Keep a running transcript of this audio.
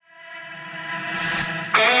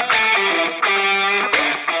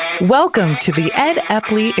Welcome to the Ed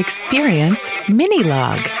Epley Experience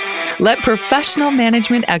Mini-Log. Let professional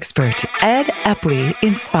management expert Ed Epley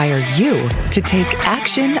inspire you to take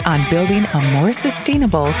action on building a more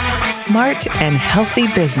sustainable, smart, and healthy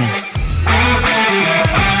business.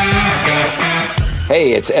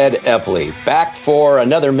 Hey, it's Ed Epley, back for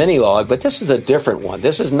another mini-log, but this is a different one.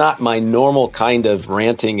 This is not my normal kind of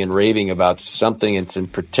ranting and raving about something that's in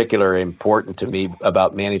particular important to me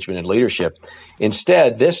about management and leadership.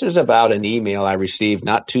 Instead, this is about an email I received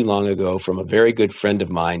not too long ago from a very good friend of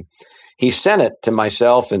mine. He sent it to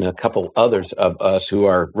myself and a couple others of us who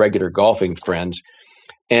are regular golfing friends.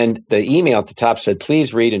 And the email at the top said,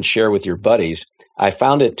 please read and share with your buddies. I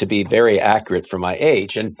found it to be very accurate for my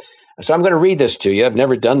age. And so I'm going to read this to you. I've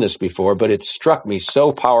never done this before, but it struck me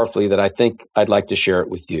so powerfully that I think I'd like to share it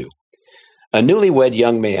with you. A newlywed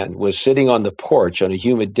young man was sitting on the porch on a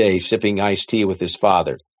humid day sipping iced tea with his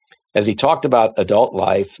father. As he talked about adult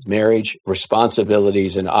life, marriage,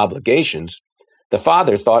 responsibilities, and obligations, the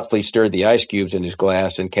father thoughtfully stirred the ice cubes in his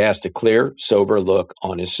glass and cast a clear, sober look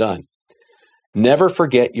on his son. Never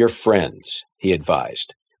forget your friends, he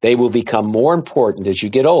advised. They will become more important as you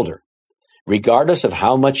get older. Regardless of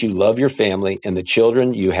how much you love your family and the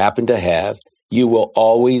children you happen to have, you will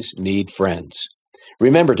always need friends.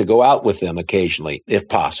 Remember to go out with them occasionally, if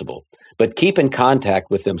possible, but keep in contact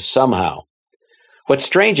with them somehow. What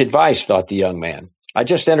strange advice, thought the young man. I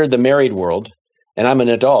just entered the married world, and I'm an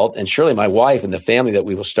adult, and surely my wife and the family that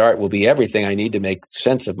we will start will be everything I need to make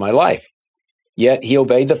sense of my life. Yet he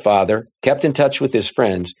obeyed the father, kept in touch with his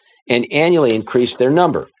friends, and annually increased their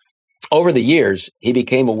number. Over the years, he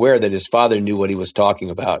became aware that his father knew what he was talking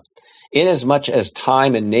about. Inasmuch as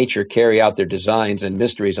time and nature carry out their designs and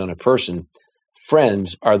mysteries on a person,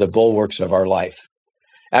 friends are the bulwarks of our life.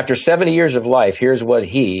 After 70 years of life, here's what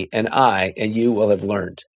he and I and you will have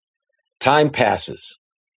learned. Time passes.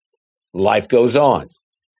 Life goes on.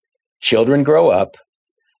 Children grow up.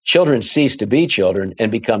 Children cease to be children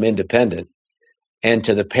and become independent. And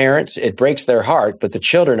to the parents, it breaks their heart, but the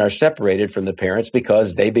children are separated from the parents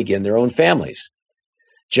because they begin their own families.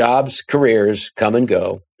 Jobs, careers come and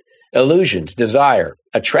go. Illusions, desire,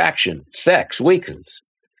 attraction, sex weakens.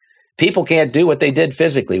 People can't do what they did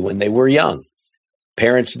physically when they were young.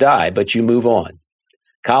 Parents die, but you move on.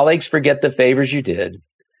 Colleagues forget the favors you did.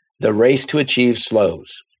 The race to achieve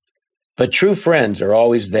slows. But true friends are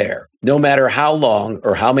always there, no matter how long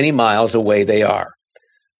or how many miles away they are.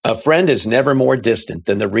 A friend is never more distant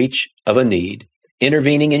than the reach of a need,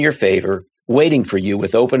 intervening in your favor, waiting for you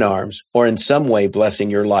with open arms, or in some way blessing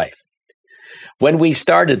your life. When we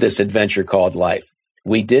started this adventure called life,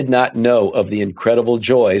 we did not know of the incredible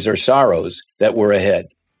joys or sorrows that were ahead.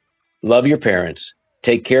 Love your parents,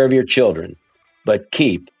 take care of your children, but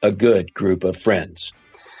keep a good group of friends.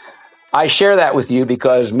 I share that with you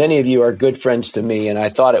because many of you are good friends to me, and I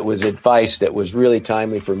thought it was advice that was really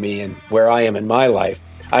timely for me and where I am in my life.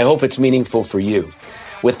 I hope it's meaningful for you.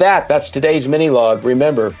 With that, that's today's mini-log.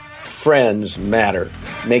 Remember, friends matter.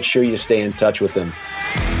 Make sure you stay in touch with them.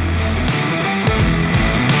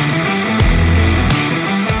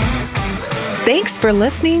 Thanks for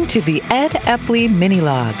listening to the Ed Epley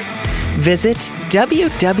Mini-Log. Visit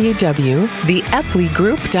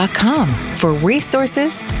www.theepleygroup.com for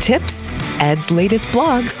resources, tips, Ed's latest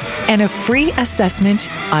blogs, and a free assessment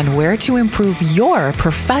on where to improve your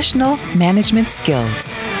professional management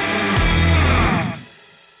skills.